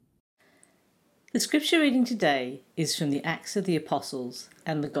The scripture reading today is from the Acts of the Apostles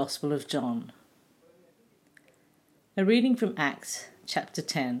and the Gospel of John. A reading from Acts chapter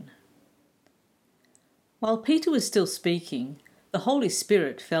 10. While Peter was still speaking, the Holy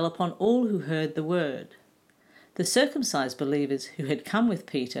Spirit fell upon all who heard the word. The circumcised believers who had come with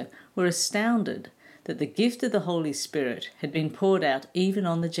Peter were astounded that the gift of the Holy Spirit had been poured out even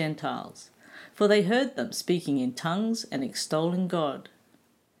on the Gentiles, for they heard them speaking in tongues and extolling God.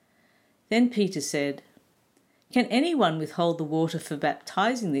 Then Peter said, "Can anyone withhold the water for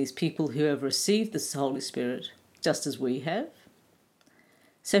baptizing these people who have received the Holy Spirit, just as we have?"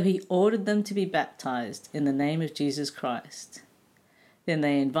 So he ordered them to be baptized in the name of Jesus Christ. Then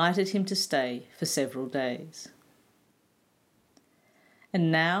they invited him to stay for several days.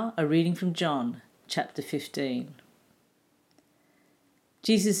 And now a reading from John, chapter 15.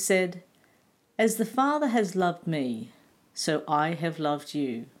 Jesus said, "As the Father has loved me, so I have loved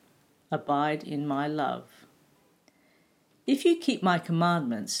you. Abide in my love. If you keep my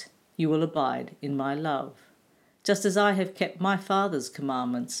commandments, you will abide in my love, just as I have kept my Father's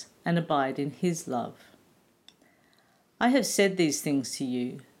commandments and abide in his love. I have said these things to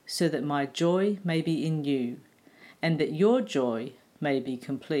you, so that my joy may be in you, and that your joy may be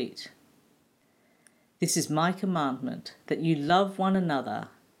complete. This is my commandment, that you love one another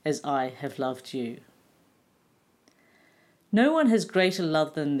as I have loved you. No one has greater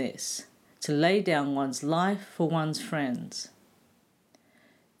love than this, to lay down one's life for one's friends.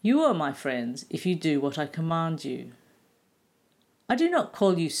 You are my friends if you do what I command you. I do not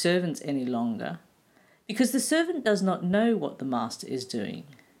call you servants any longer, because the servant does not know what the master is doing.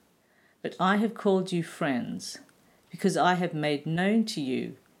 But I have called you friends, because I have made known to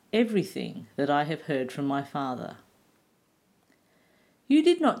you everything that I have heard from my Father. You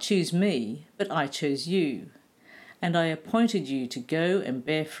did not choose me, but I chose you, and I appointed you to go and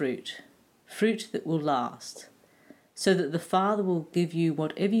bear fruit, fruit that will last, so that the Father will give you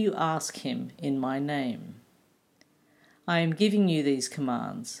whatever you ask him in my name. I am giving you these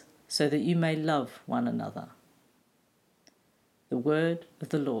commands, so that you may love one another." The word of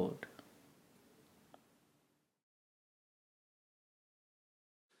the Lord.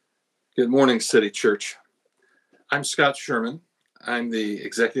 Good morning, City Church. I'm Scott Sherman. I'm the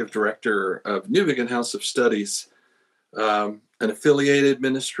Executive Director of Newbegin House of Studies, an affiliated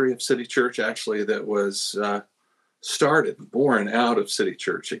ministry of City Church, actually, that was born out of City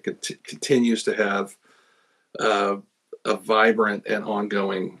Church. It continues to have a vibrant and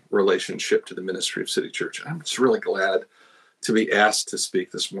ongoing relationship to the ministry of City Church. I'm just really glad to be asked to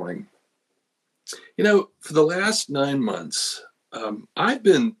speak this morning. You know, for the last 9 months, I've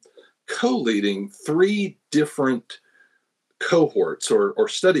been co-leading 3 different cohorts or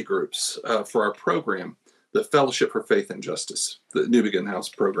study groups for our program, the Fellowship for Faith and Justice, the Newbegin House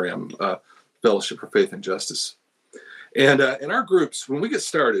program, Fellowship for Faith and Justice. And in our groups, when we get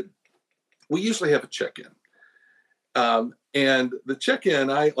started, we usually have a check-in. And the check-in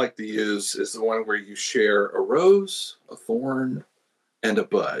I like to use is the one where you share a rose, a thorn, and a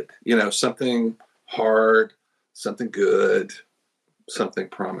bud. You know, something hard, something good, something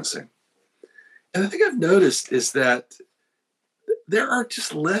promising. And the thing I've noticed is that there are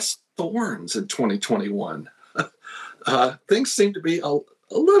just less thorns in 2021. Things seem to be a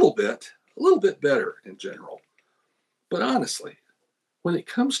little bit better in general. But honestly, when it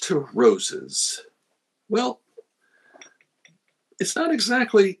comes to roses, well, it's not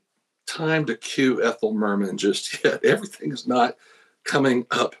exactly time to cue Ethel Merman just yet. Everything is not coming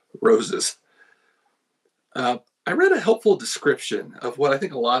up roses. I read a helpful description of what I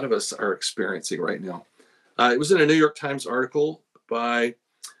think a lot of us are experiencing right now. It was in a New York Times article by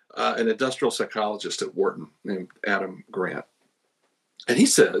an industrial psychologist at Wharton named Adam Grant. And he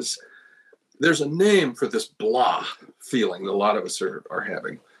says, there's a name for this blah feeling that a lot of us are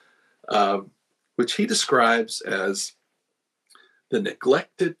having, which he describes as the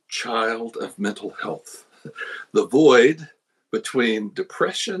neglected child of mental health, the void between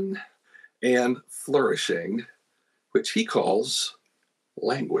depression and flourishing, which he calls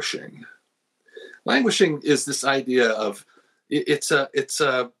languishing. Languishing is this idea of it's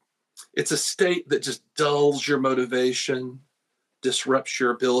a state that just dulls your motivation, disrupts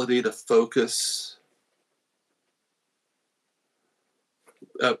your ability to focus,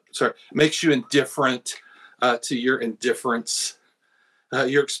 makes you indifferent to your indifference.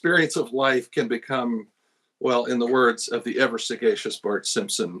 Your experience of life can become, well, in the words of the ever sagacious Bart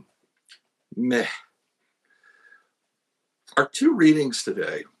Simpson, meh. Our 2 readings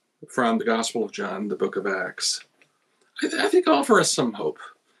today from the Gospel of John, the book of Acts, I think offer us some hope,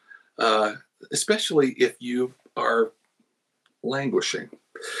 especially if you are languishing.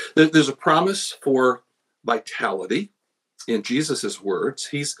 There's a promise for vitality in Jesus's words.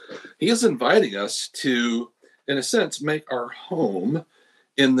 He is inviting us to, in a sense, make our home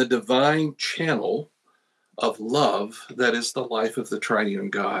in the divine channel of love that is the life of the triune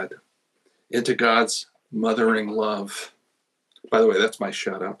God, into God's mothering love. By the way, that's my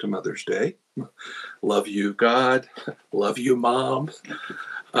shout out to Mother's Day. Love you, God. Love you, Mom.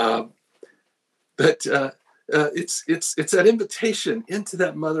 But it's that invitation into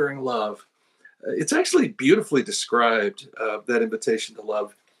that mothering love. It's actually beautifully described, that invitation to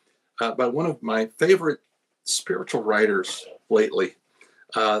love, by one of my favorite spiritual writers lately,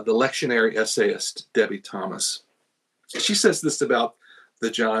 the lectionary essayist Debbie Thomas. She says this about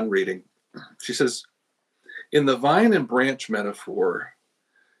the John reading. She says, in the vine and branch metaphor,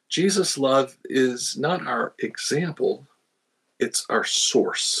 Jesus' love is not our example, it's our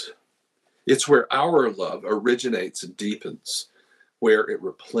source. It's where our love originates and deepens, where it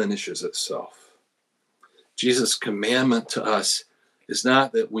replenishes itself. Jesus' commandment to us is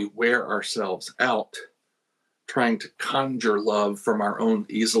not that we wear ourselves out trying to conjure love from our own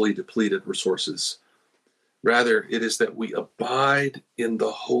easily depleted resources. Rather, it is that we abide in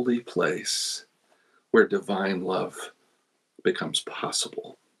the holy place where divine love becomes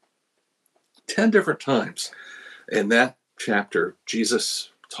possible. 10 different times in that chapter, Jesus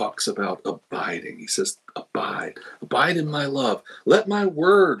talks about abiding. He says, abide in my love. Let my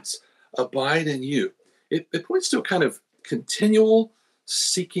words abide in you. It points to a kind of continual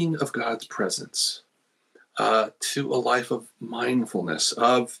seeking of God's presence, to a life of mindfulness,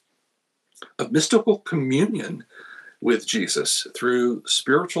 of mystical communion with Jesus through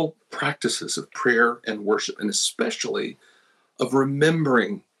spiritual practices of prayer and worship, and especially of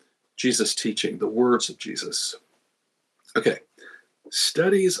remembering Jesus' teaching, the words of Jesus. Okay,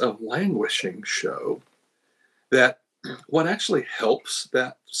 studies of languishing show that what actually helps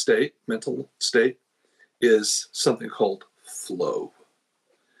that mental state, is something called flow.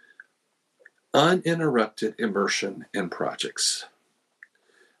 Uninterrupted immersion in projects.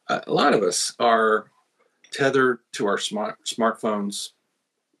 A lot of us are tethered to our smartphones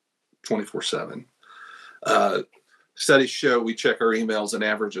 24/7. Studies show we check our emails an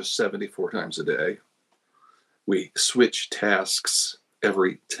average of 74 times a day. We switch tasks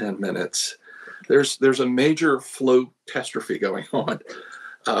every 10 minutes. There's a major flow catastrophe going on,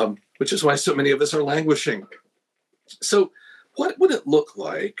 which is why so many of us are languishing. So what would it look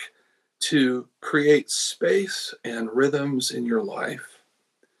like to create space and rhythms in your life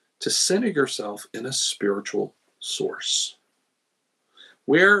to center yourself in a spiritual source?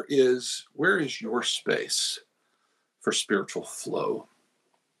 Where is your space for spiritual flow?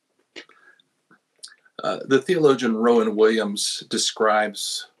 The theologian Rowan Williams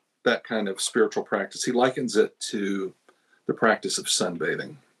describes that kind of spiritual practice. He likens it to the practice of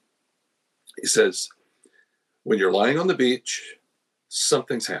sunbathing. He says, when you're lying on the beach,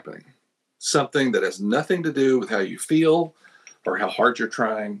 something's happening. Something that has nothing to do with how you feel or how hard you're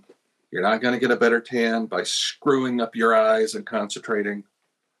trying. You're not going to get a better tan by screwing up your eyes and concentrating.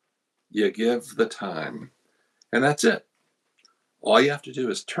 You give the time, and that's it. All you have to do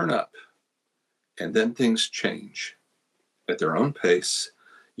is turn up, and then things change at their own pace.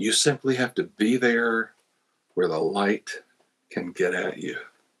 You simply have to be there where the light can get at you.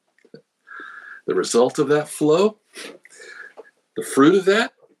 The result of that flow, the fruit of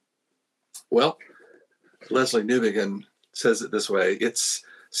that, well, Leslie Newbigin says it this way: it's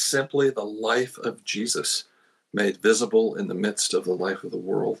simply the life of Jesus made visible in the midst of the life of the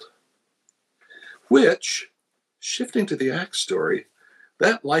world. Which, shifting to the Acts story,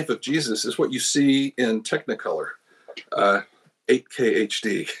 that life of Jesus is what you see in Technicolor, 8K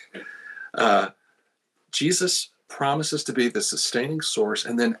HD. Jesus promises to be the sustaining source,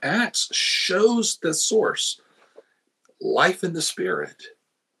 and then Acts shows the source, life in the Spirit,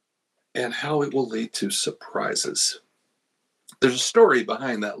 and how it will lead to surprises. There's a story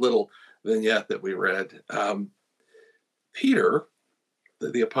behind that little vignette that we read. Peter,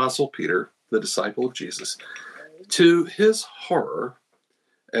 the Apostle Peter, the disciple of Jesus, to his horror,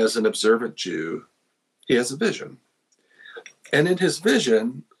 as an observant Jew, he has a vision. And in his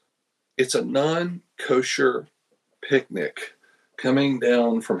vision, it's a non-kosher picnic coming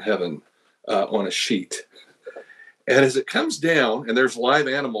down from heaven on a sheet. And as it comes down, and there's live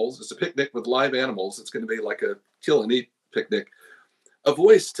animals, it's a picnic with live animals, it's going to be like a kill and eat picnic, a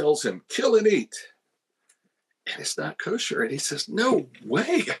voice tells him, kill and eat. And it's not kosher. And he says, no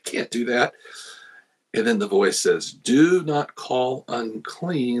way, I can't do that. And then the voice says, do not call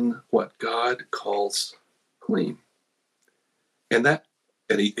unclean what God calls clean. And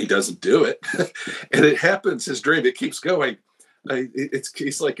he doesn't do it. And it happens, his dream, it keeps going.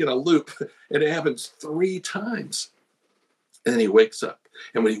 He's like in a loop, and it happens 3 times. And then he wakes up.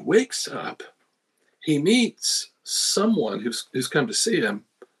 And when he wakes up, he meets someone who's come to see him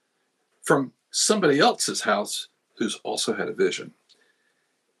from somebody else's house who's also had a vision.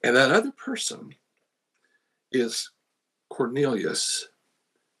 And that other person is Cornelius,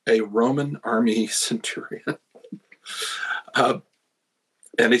 a Roman army centurion.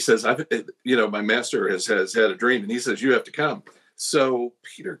 And he says, my master has had a dream, and he says, you have to come. So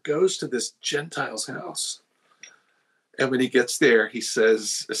Peter goes to this Gentile's house. And when he gets there, he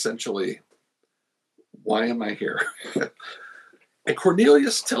says, essentially, why am I here? And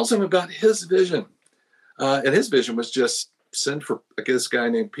Cornelius tells him about his vision. And his vision was just send for this guy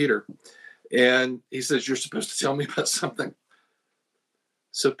named Peter. And he says, you're supposed to tell me about something.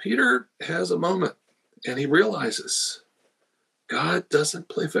 So Peter has a moment, and he realizes God doesn't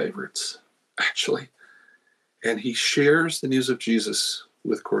play favorites, actually. And he shares the news of Jesus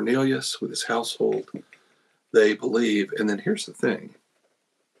with Cornelius, with his household. They believe. And then here's the thing.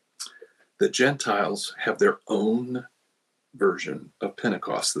 The Gentiles have their own version of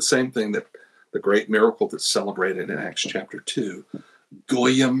Pentecost. The same thing that the great miracle that's celebrated in Acts chapter 2,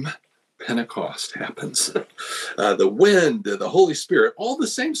 Goyim Pentecost happens. The wind, the Holy Spirit, all the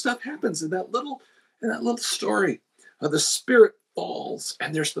same stuff happens in that little story. The Spirit falls,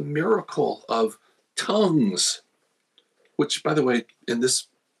 and there's the miracle of tongues, which, by the way, in this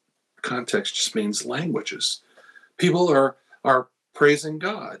context just means languages. People are praising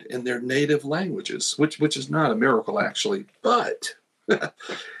God in their native languages, which is not a miracle, actually, but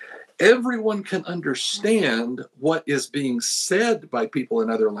everyone can understand what is being said by people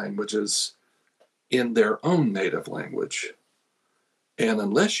in other languages in their own native language. And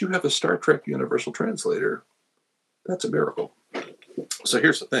unless you have a Star Trek Universal Translator, that's a miracle. So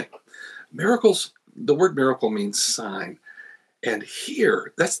here's the thing. Miracles, the word miracle means sign. And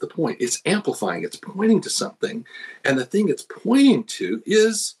here, that's the point. It's amplifying. It's pointing to something. And the thing it's pointing to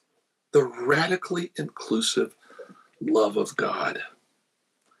is the radically inclusive love of God.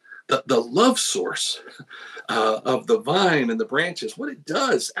 The love source of the vine and the branches, what it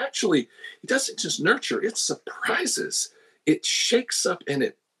does, actually, it doesn't just nurture, it surprises. It shakes up and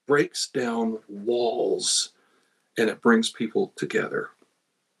it breaks down walls, and it brings people together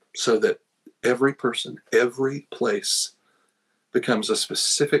so that every person, every place becomes a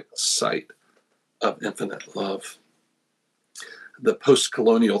specific site of infinite love. The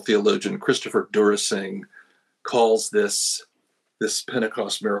post-colonial theologian Christopher Durising calls this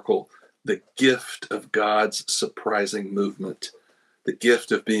Pentecost miracle the gift of God's surprising movement, the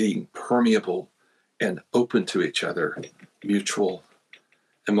gift of being permeable and open to each other, mutual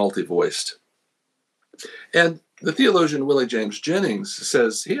and multi-voiced. And the theologian Willie James Jennings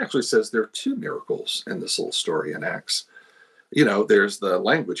says there are 2 miracles in this little story in Acts. There's the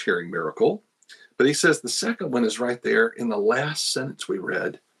language hearing miracle, but he says the second one is right there in the last sentence we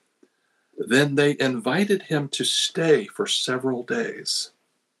read. Then they invited him to stay for several days.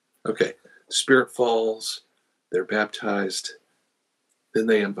 Okay, Spirit falls, they're baptized, then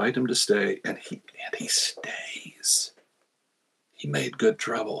they invite him to stay, and he stays. He made good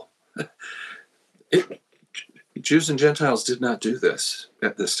trouble. Jews and Gentiles did not do this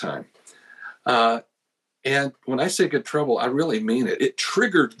at this time. And when I say good trouble, I really mean it. It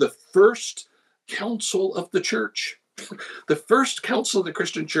triggered the first council of the church, the first council of the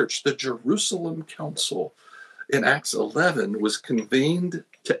Christian church, the Jerusalem Council in Acts 11 was convened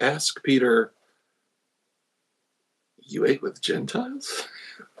to ask Peter, you ate with Gentiles?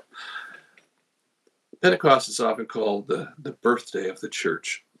 Pentecost is often called the birthday of the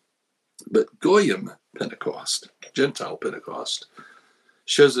church. But Goyim Pentecost, Gentile Pentecost,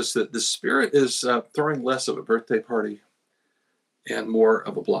 shows us that the Spirit is throwing less of a birthday party and more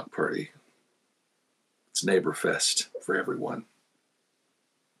of a block party. It's neighbor fest for everyone.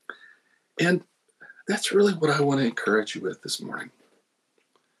 And that's really what I want to encourage you with this morning.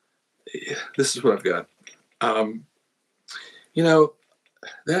 This is what I've got.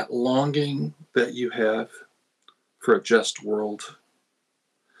 That longing that you have for a just world,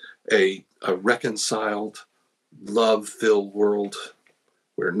 a reconciled, love-filled world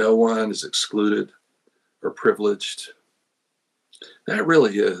where no one is excluded or privileged, that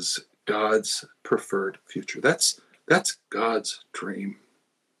really is God's preferred future. That's God's dream.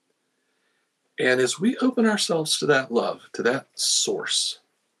 And as we open ourselves to that love, to that source,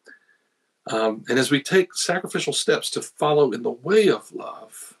 and as we take sacrificial steps to follow in the way of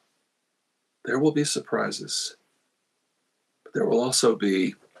love, there will be surprises, but there will also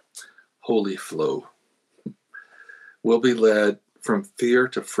be holy flow. We'll be led from fear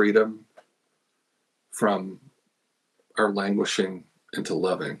to freedom, from our languishing into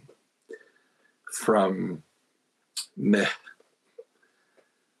loving, from meh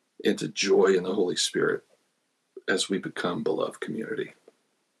into joy in the Holy Spirit as we become beloved community.